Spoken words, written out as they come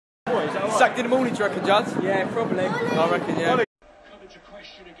sacked in the morning, do you reckon, Judge? Yeah, probably. I reckon, yeah.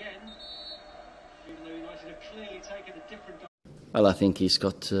 Well, I think he's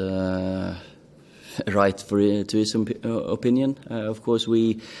got a right to his opinion. Of course,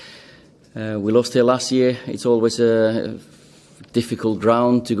 we lost here last year. It's always a difficult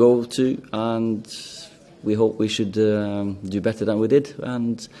ground to go to, and we hope we should do better than we did,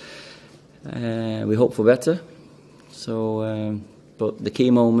 and we hope for better. So, but the key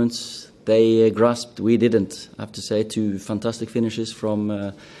moments they grasped, we didn't. I have to say, 2 fantastic finishes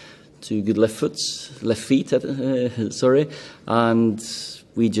from 2 good left feet, sorry, and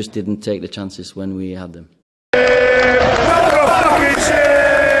we just didn't take the chances when we had them. You're fucking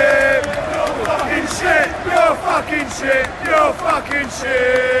shit! You're fucking shit! You're fucking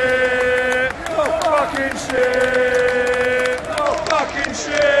shit! You're fucking shit! You're fucking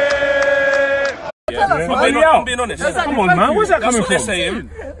shit! I'm being honest. Come on, man. Where's that coming from? That's what they're saying.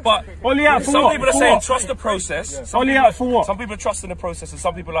 But some people are saying trust the process. For what? Some people are trusting the process, and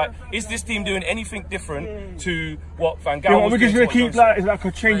some people are like, is this team doing anything different to what Van Gaal was doing? We're just going to keep like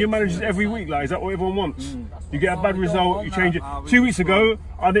a change of managers every week. Like, is that what everyone wants? You get a bad result, you change it. 2 weeks ago,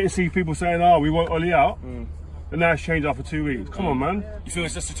 I didn't see people saying, "Oh, we want Ollie out," and now it's changed after 2 weeks. Come on, man. You feel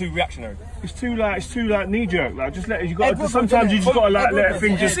it's just too reactionary? It's too knee jerk. Like, just let it. Sometimes you just got to let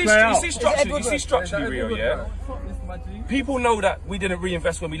things just play out. You see structurally, Rio. Yeah. People know that we didn't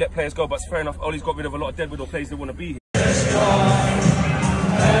reinvest when we let players go, but it's fair enough. Ollie's got rid of a lot of deadwood or players that want to be here.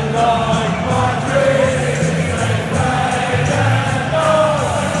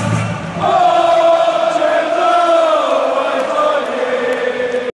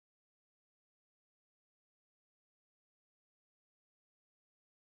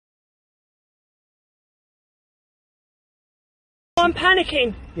 I'm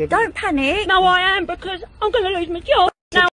panicking. Don't panic. No, I am, because I'm going to lose my job.